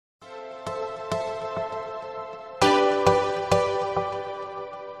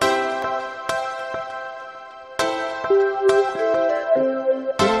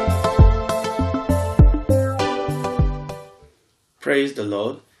Praise the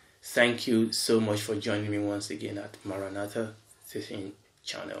Lord. Thank you so much for joining me once again at Maranatha teaching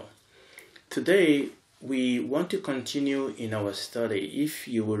channel. Today, we want to continue in our study. If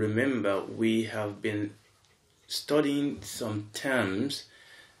you will remember, we have been studying some terms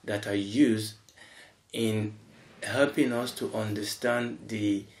that are used in helping us to understand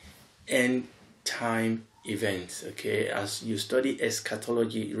the end time events. Okay, as you study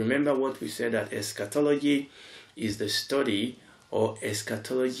eschatology, remember what we said, that eschatology is the study, or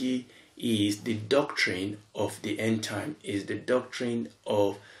eschatology is the doctrine of the end time, is the doctrine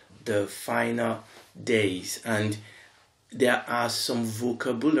of the final days. And there are some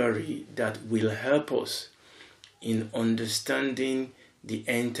vocabulary that will help us in understanding the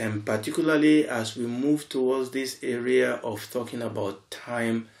end time, particularly as we move towards this area of talking about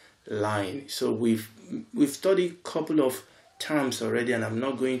timeline. So we've studied a couple of terms already, and I'm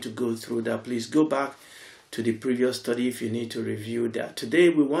not going to go through that. Please go back to the previous study if you need to review that. Today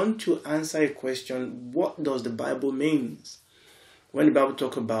we want to answer a question: what does the Bible mean when the Bible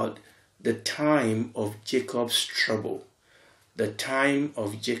talks about the time of Jacob's trouble? The time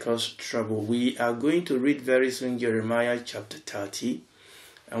of Jacob's trouble. We are going to read very soon Jeremiah chapter 30,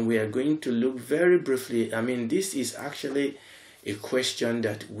 and we are going to look very briefly. This is actually a question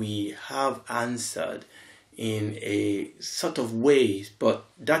that we have answered in a sort of ways, but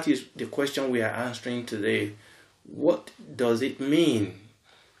that is the question we are answering today. What does it mean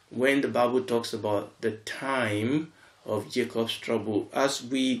when the Bible talks about the time of Jacob's trouble? As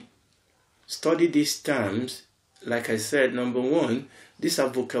we study these terms, like I said, number one, these are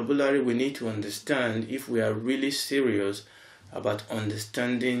vocabulary we need to understand if we are really serious about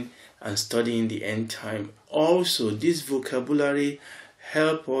understanding and studying the end time. Also, this vocabulary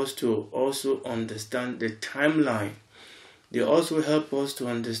help us to also understand the timeline. They also help us to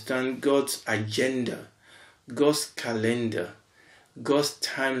understand God's agenda, God's calendar, God's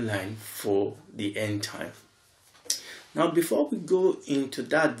timeline for the end time. Now, before we go into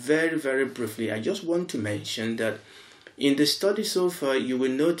that very, very briefly, I just want to mention that in the study so far, you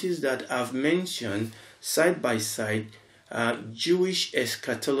will notice that I've mentioned side by side Jewish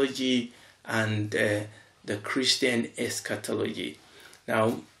eschatology and the Christian eschatology.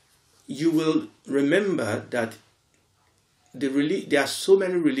 Now, you will remember that there are so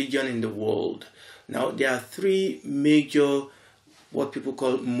many religions in the world. Now, there are three major, what people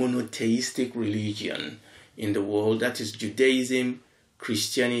call monotheistic religion in the world. That is Judaism,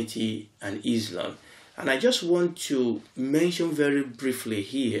 Christianity, and Islam. And I just want to mention very briefly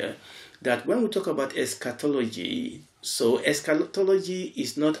here that when we talk about eschatology, so eschatology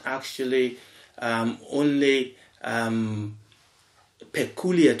is not actually only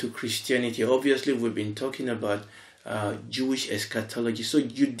peculiar to Christianity. Obviously, we've been talking about Jewish eschatology. So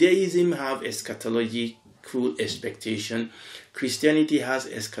Judaism have eschatological expectation. Christianity has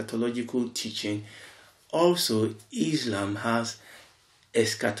eschatological teaching. Also, Islam has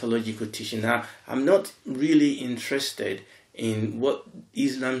eschatological teaching. Now, I'm not really interested in what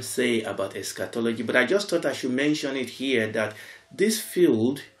Islam say about eschatology, but I just thought I should mention it here, that this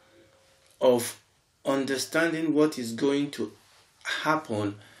field of understanding what is going to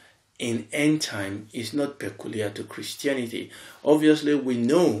happen in end time is not peculiar to Christianity. Obviously, we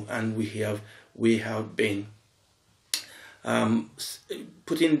know, and we have been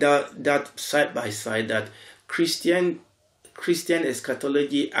putting that side by side, that Christian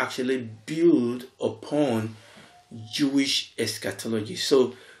eschatology actually build upon Jewish eschatology.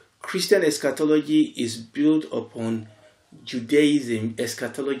 So Christian eschatology is built upon Judaism,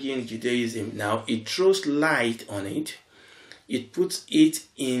 eschatology in Judaism. Now, it throws light on it. It puts it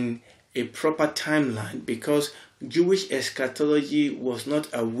in a proper timeline, because Jewish eschatology was not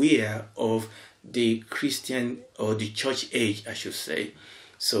aware of the Christian or the church age, I should say.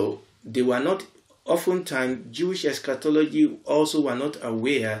 So they were not, oftentimes Jewish eschatology also were not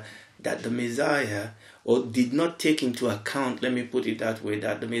aware that the Messiah, or did not take into account, let me put it that way,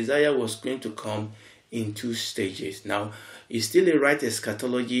 that the Messiah was going to come in two stages. Now, it's still a right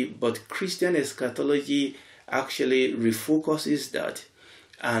eschatology, but Christian eschatology actually refocuses that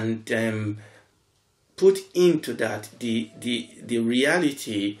and put into that the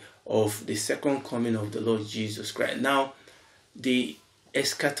reality of the second coming of the Lord Jesus Christ. Now, the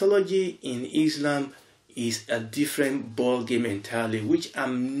eschatology in Islam is a different ball game entirely, which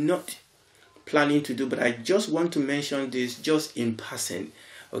I'm not planning to do, but I just want to mention this just in passing.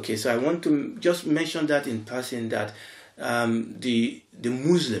 Okay, so I want to just mention that in passing, that the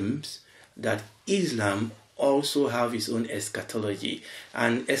Muslims, that Islam also have its own eschatology,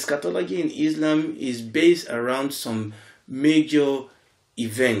 and eschatology in Islam is based around some major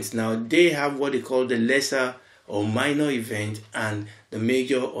events. Now, they have what they call the lesser or minor event and the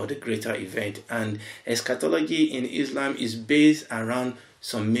major or the greater event. And eschatology in Islam is based around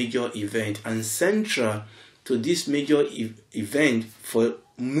some major event, and central to this major event for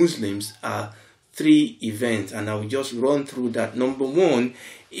Muslims are three events, and I'll just run through that. Number one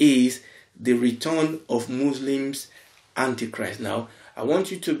is the return of Muslims Antichrist. Now, I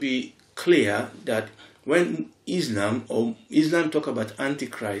want you to be clear that when Islam talk about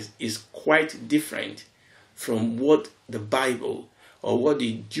Antichrist is quite different from what the Bible or what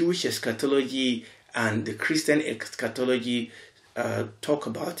the Jewish eschatology and the Christian eschatology talk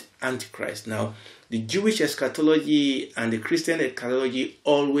about Antichrist. Now, the Jewish eschatology and the Christian eschatology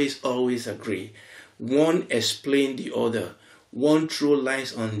always agree. One explains the other. One throws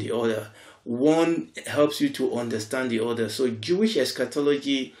lines on the other. One helps you to understand the other. So Jewish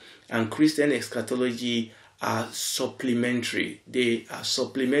eschatology and Christian eschatology are supplementary. They are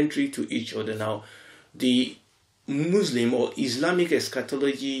supplementary to each other. Now, the Muslim or Islamic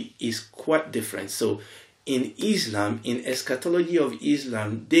eschatology is quite different. So in Islam, in eschatology of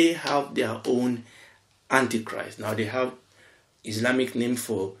Islam, they have their own Antichrist. Now, they have Islamic name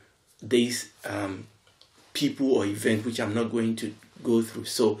for these people or event, which I'm not going to go through.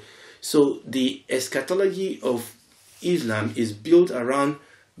 So the eschatology of Islam is built around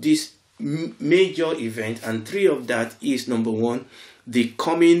this major event, and three of that is: number one, the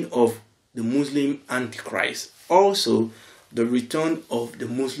coming of the Muslim Antichrist; also the return of the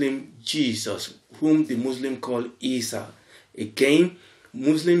Muslim Jesus, whom the Muslim call Isa. Again,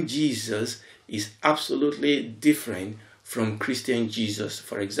 Muslim Jesus is absolutely different from Christian Jesus.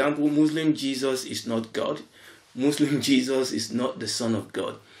 For example, Muslim Jesus is not God. Muslim Jesus is not the Son of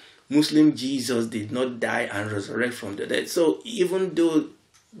God. Muslim Jesus did not die and resurrect from the dead. So even though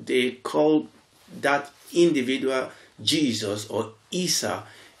they call that individual Jesus or Isa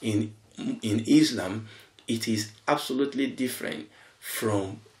in Islam, it is absolutely different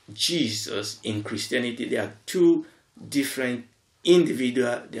from Jesus in Christianity. They are two different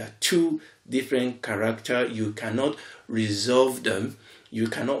individuals. They are two different characters. You cannot resolve them. You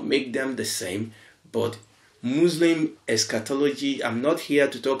cannot make them the same. But Muslim eschatology, I'm not here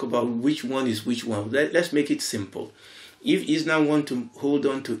to talk about which one is which one. Let's make it simple. If Islam want to hold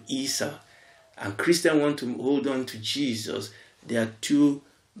on to Isa and Christian want to hold on to Jesus, they are two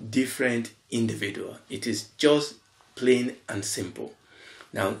different individuals. It is just plain and simple.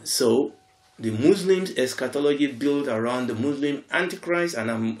 Now, so the Muslims eschatology built around the Muslim Antichrist, and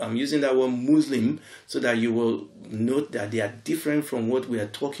I'm using that word Muslim so that you will note that they are different from what we are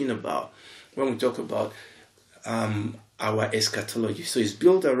talking about when we talk about our eschatology. So it's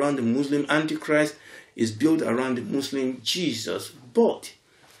built around the Muslim Antichrist, it's built around the Muslim Jesus, but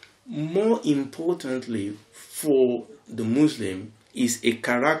more importantly for the Muslim is a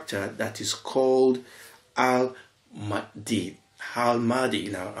character that is called Al-Mahdi. Al-Mahdi.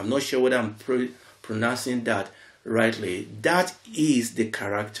 Now, I'm not sure whether I'm pronouncing that rightly. That is the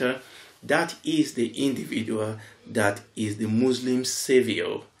character, that is the individual, that is the Muslim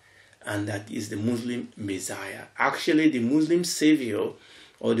savior, and that is the Muslim Messiah. Actually, the Muslim savior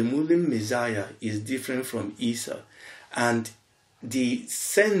or the Muslim Messiah is different from Isa. And the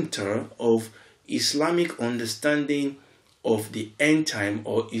center of Islamic understanding of the end time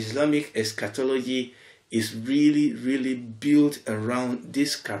or Islamic eschatology is really built around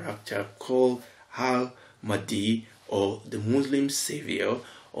this character called Al-Mahdi, or the Muslim savior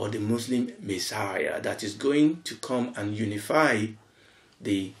or the Muslim Messiah, that is going to come and unify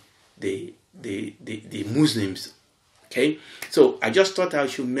the Muslims. Okay, so I just thought I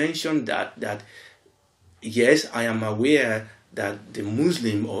should mention that yes, I am aware that the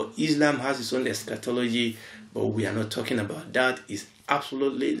Muslim or Islam has its own eschatology, but we are not talking about that. It's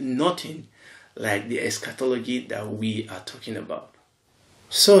absolutely nothing like the eschatology that we are talking about.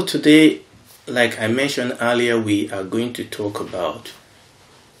 So today, like I mentioned earlier, we are going to talk about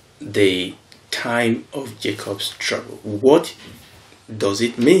the time of Jacob's trouble. What does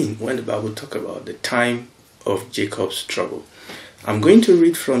it mean when the Bible talks about the time of Jacob's trouble? I'm going to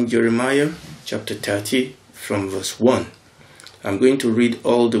read from Jeremiah chapter 30 from verse 1. I'm going to read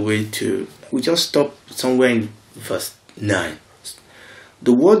all the way to, we just stop somewhere in verse 9.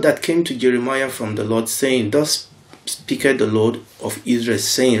 The word that came to Jeremiah from the Lord, saying, Thus speaketh the Lord of Israel,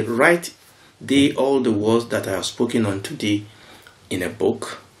 saying, Write thee all the words that I have spoken unto thee in a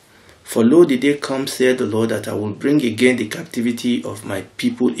book. For lo, the day comes, saith the Lord, that I will bring again the captivity of my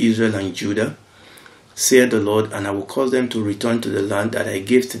people Israel and Judah, saith the Lord, and I will cause them to return to the land that I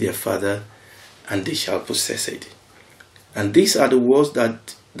gave to their father, and they shall possess it. And these are the words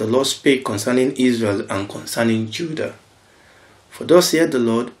that the Lord spake concerning Israel and concerning Judah. For thus saith the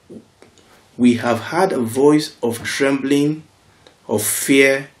Lord, we have had a voice of trembling, of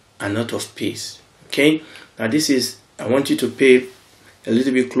fear, and not of peace. Okay? Now I want you to pay a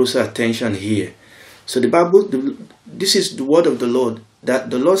little bit closer attention here. So the Bible, this is the word of the Lord, that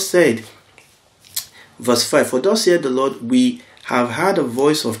the Lord said, verse 5, for thus saith the Lord, we have had a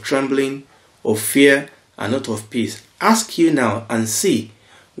voice of trembling, of fear, and not of peace. Ask you now and see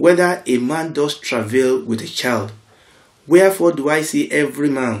whether a man does travail with a child. Wherefore do I see every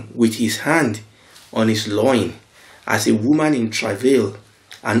man with his hand on his loin, as a woman in travail,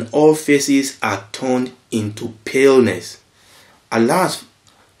 and all faces are turned into paleness. Alas,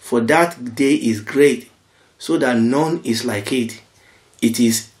 for that day is great, so that none is like it. It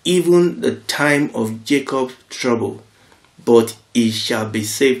is even the time of Jacob's trouble, but he shall be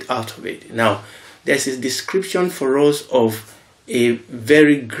saved out of it. Now, there's a description for us of a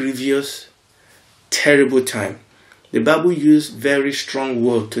very grievous, terrible time. The Bible used very strong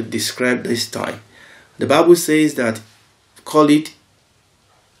words to describe this time. The Bible says that, call it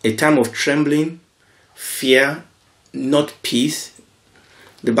a time of trembling, fear, not peace.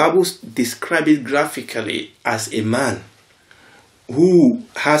 The Bible describes it graphically as a man who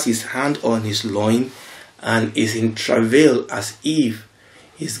has his hand on his loin and is in travail as if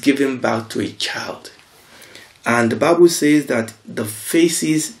he's giving birth to a child. And the Bible says that the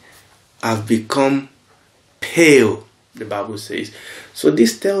faces have become pale, the Bible says. So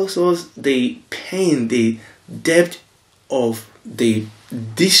this tells us the pain, the depth of the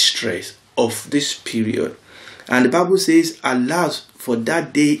distress of this period. And the Bible says, alas, for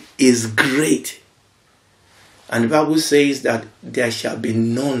that day is great. And the Bible says that there shall be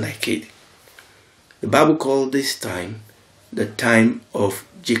none like it. The Bible called this time the time of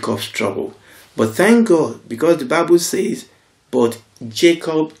Jacob's trouble. But thank God, because the Bible says, but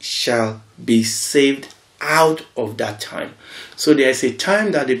Jacob shall be saved out of that time. So there is a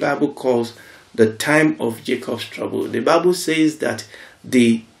time that the Bible calls the time of Jacob's trouble. The Bible says that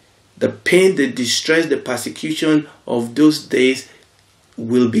the pain, the distress, the persecution of those days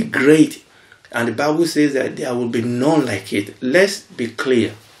will be great. And the Bible says that there will be none like it. Let's be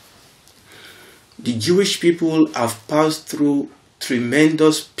clear. The Jewish people have passed through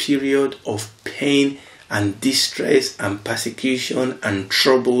tremendous period of pain and distress and persecution and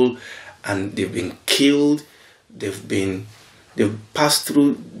trouble, and they've been killed. They've passed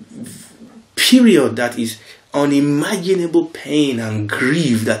through period that is unimaginable pain and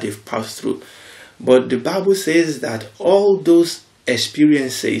grief that they've passed through. But the Bible says that all those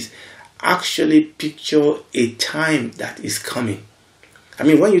experiences actually picture a time that is coming. I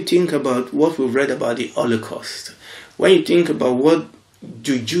mean, when you think about what we've read about the Holocaust, when you think about what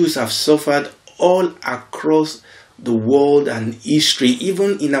the Jews have suffered all across the world and history,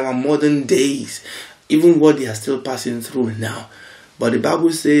 even in our modern days, even what they are still passing through now. But the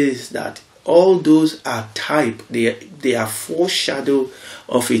Bible says that all those are type, they are foreshadow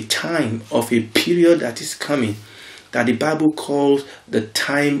of a time, of a period that is coming, that the Bible calls the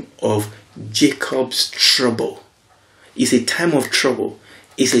time of Jacob's trouble. It's a time of trouble.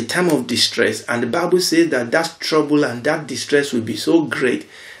 It's a time of distress. And the Bible says that that trouble and that distress will be so great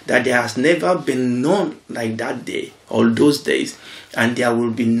that there has never been none like that day or those days. And there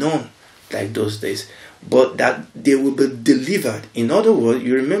will be none like those days. But that they will be delivered. In other words,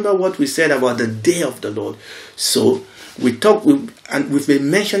 you remember what we said about the day of the Lord. So we've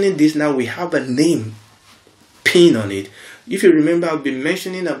been mentioning this now. We have a name pin on it. If you remember, I've been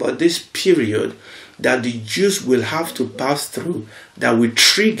mentioning about this period that the Jews will have to pass through that will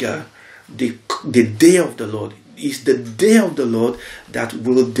trigger the day of the Lord. It's the day of the Lord that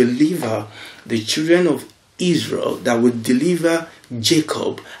will deliver the children of Israel, that will deliver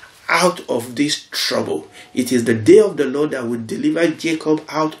Jacob out of this trouble. It is the day of the Lord that will deliver Jacob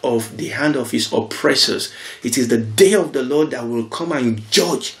out of the hand of his oppressors. It is the day of the Lord that will come and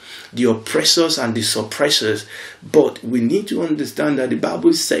judge the oppressors and the suppressors. But we need to understand that the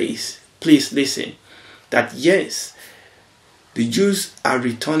Bible says, please listen, that yes, the Jews are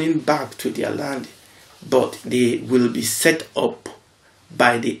returning back to their land, but they will be set up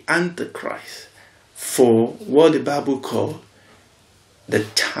by the Antichrist for what the Bible calls the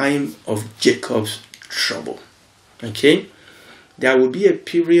time of Jacob's trouble. Okay? There will be a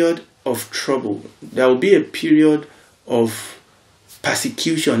period of trouble. There will be a period of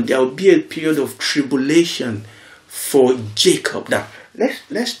persecution. There will be a period of tribulation for Jacob. Now,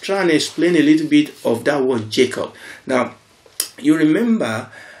 let's try and explain a little bit of that word Jacob. Now, you remember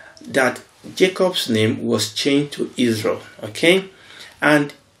that Jacob's name was changed to Israel. Okay?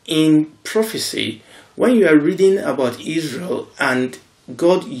 And in prophecy, when you are reading about Israel and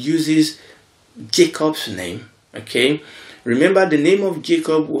God uses Jacob's name, okay, Remember, the name of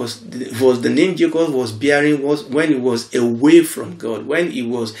Jacob was the name Jacob was bearing was when he was away from God, when he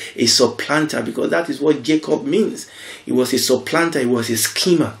was a supplanter, because that is what Jacob means. He was a supplanter, he was a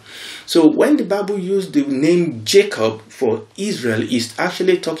schemer. So when the Bible used the name Jacob for Israel, it's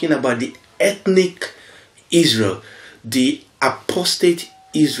actually talking about the ethnic Israel, the apostate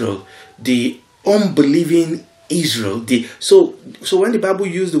Israel, the unbelieving Israel. So when the Bible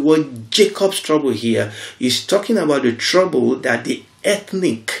used the word Jacob's trouble here, it's talking about the trouble that the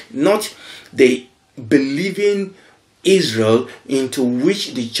ethnic, not the believing Israel into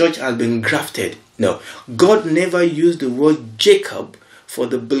which the church has been grafted. No, God never used the word Jacob for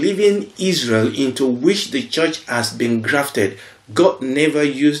the believing Israel into which the church has been grafted. God never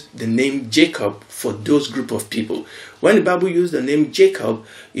used the name Jacob for those group of people. When the Bible used the name Jacob,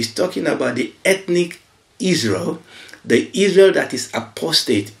 it's talking about the ethnic Israel, the Israel that is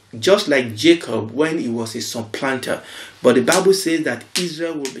apostate, just like Jacob when he was a supplanter. But the Bible says that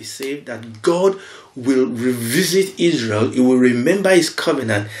Israel will be saved, that God will revisit Israel, he will remember his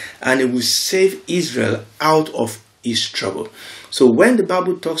covenant, and he will save Israel out of his trouble. So when the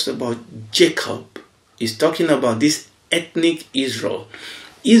Bible talks about Jacob, it's talking about this ethnic Israel.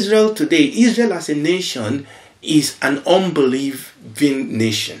 Israel today, Israel as a nation is an unbelieving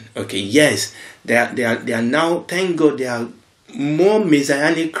nation. Okay, yes, they are now, thank God, there are more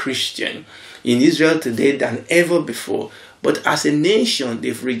Messianic Christian in Israel today than ever before. But as a nation,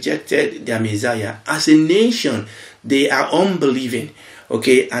 they've rejected their Messiah. As a nation, they are unbelieving.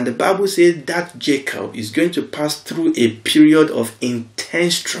 Okay, and the Bible says that Jacob is going to pass through a period of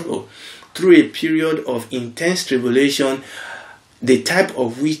intense trouble, through a period of intense tribulation, the type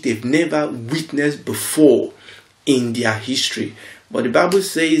of which they've never witnessed before in their history. But the Bible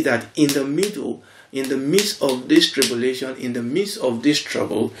says that in the midst of this tribulation, in the midst of this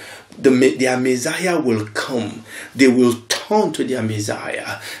trouble, their Messiah will come. They will turn to their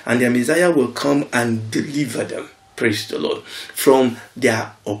Messiah, and their Messiah will come and deliver them, praise the Lord, from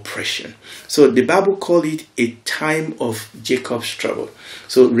their oppression. So the Bible calls it a time of Jacob's trouble.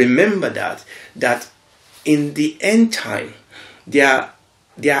 So remember that in the end time, there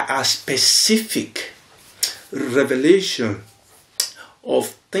are specific revelation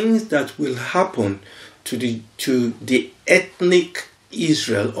of things that will happen to the ethnic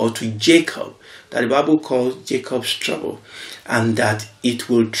Israel, or to Jacob, that the Bible calls Jacob's trouble, and that it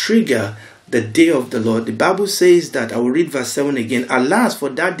will trigger the day of the Lord. The Bible says that, I will read verse 7 again. Alas, for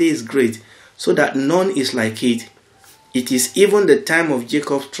that day is great, so that none is like it. It is even the time of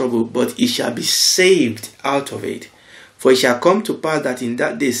Jacob's trouble, but he shall be saved out of it. For it shall come to pass that in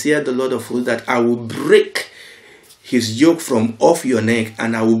that day, saith the Lord of hosts, that I will break his yoke from off your neck,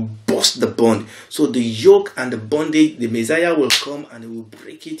 and I will burst the bond. So the yoke and the bondage, the Messiah will come and he will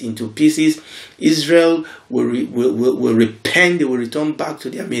break it into pieces. Israel will repent, they will return back to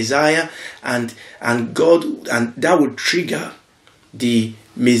their Messiah, and that will trigger the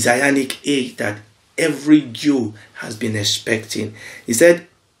Messianic age that every Jew has been expecting. He said,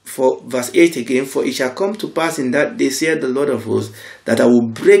 for verse 8 again, for it shall come to pass in that day, saith the Lord of hosts, that I will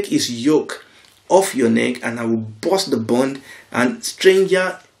break his yoke off your neck, and I will burst the bond, and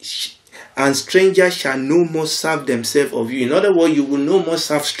stranger shall no more serve themselves of you. In other words, you will no more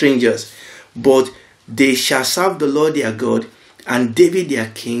serve strangers, but they shall serve the Lord their God, and David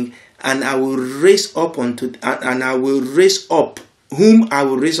their king, and I will raise up whom I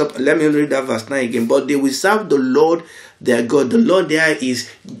will raise up. Let me read that verse 9 again. But they will serve the Lord their God. The Lord there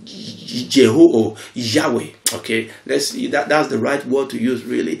is Jehovah, Yahweh. Okay, let's see, that's the right word to use,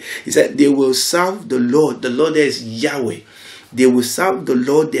 really. He said they will serve the Lord. The Lord there is Yahweh. They will serve the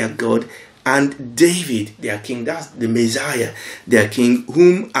Lord their God, and David their king. That's the Messiah, their king,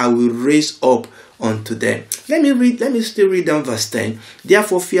 whom I will raise up unto them. Let me still read down verse 10.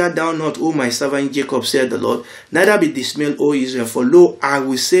 Therefore fear thou not, O my servant Jacob, said the Lord, neither be dismayed, O Israel, for lo, I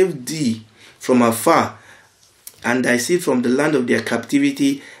will save thee from afar, and thy seed from the land of their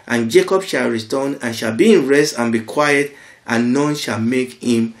captivity, and Jacob shall return, and shall be in rest, and be quiet, and none shall make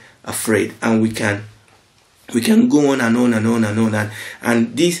him afraid. And we can go on and on and on and on,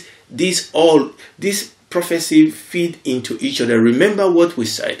 and this prophecy feed into each other. Remember what we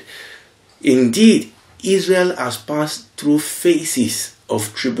said. Indeed, Israel has passed through phases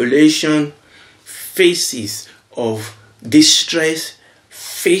of tribulation, phases of distress,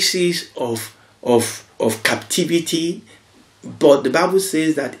 phases of captivity. But the Bible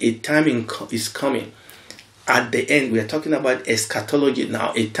says that a time is coming. at the end. We are talking about eschatology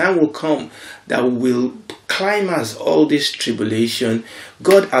now. A time will come that will climax all this tribulation.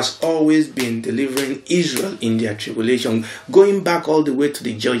 God has always been delivering Israel in their tribulation, going back all the way to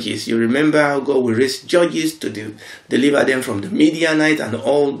the judges. You remember how God will raise judges to deliver them from the Midianites and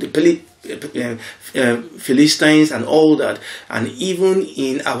all the Philistines and all that. And even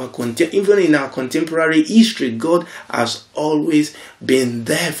in our contemporary history, God has always been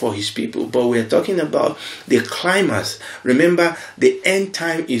there for his people. But we're talking about the climax. Remember, the end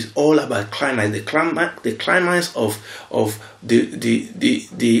time is all about climax. The climax of the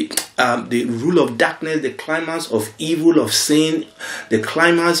rule of darkness, the climax of evil, of sin, the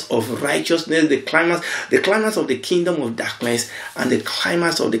climax of righteousness, the climax of the kingdom of darkness, and the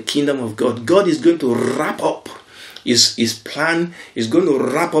climax of the kingdom of God. God is going to wrap up his plan, is going to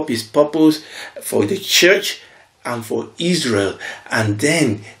wrap up his purpose for the church and for Israel. And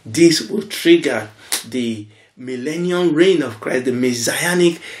then this will trigger the millennial reign of Christ, the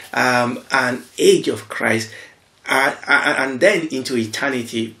messianic and age of Christ, and then into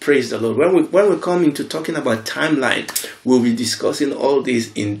eternity. Praise the Lord. When we come into talking about timeline, we'll be discussing all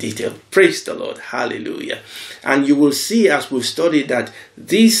this in detail. Praise the Lord. Hallelujah. And you will see as we've studied that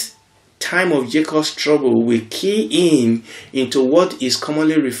this time of Jacob's trouble will key into what is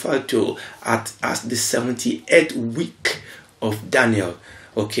commonly referred to as the 78th week of Daniel.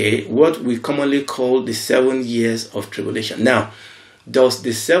 Okay, what we commonly call the 7 years of tribulation. Now, does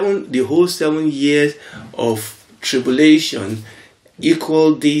the whole 7 years of tribulation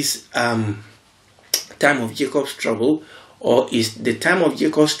equal this time of Jacob's trouble, or is the time of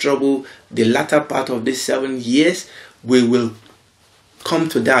Jacob's trouble the latter part of the 7 years? We will come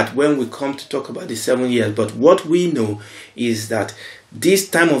to that when we come to talk about the 7 years. But what we know is that this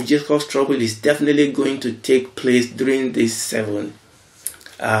time of Jacob's trouble is definitely going to take place during this 7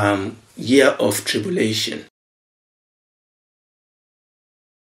 year of tribulation.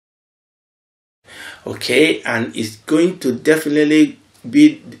 Okay, and it's going to definitely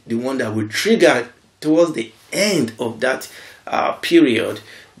be the one that will trigger towards the end of that period,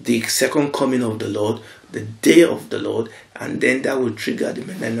 the second coming of the Lord, the day of the Lord, and then that will trigger the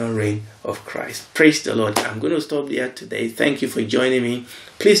millennial reign of Christ. Praise the Lord. I'm going to stop there today. Thank you for joining me.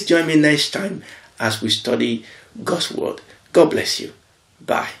 Please join me next time as we study God's word. God bless you.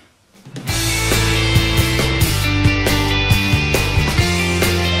 Bye.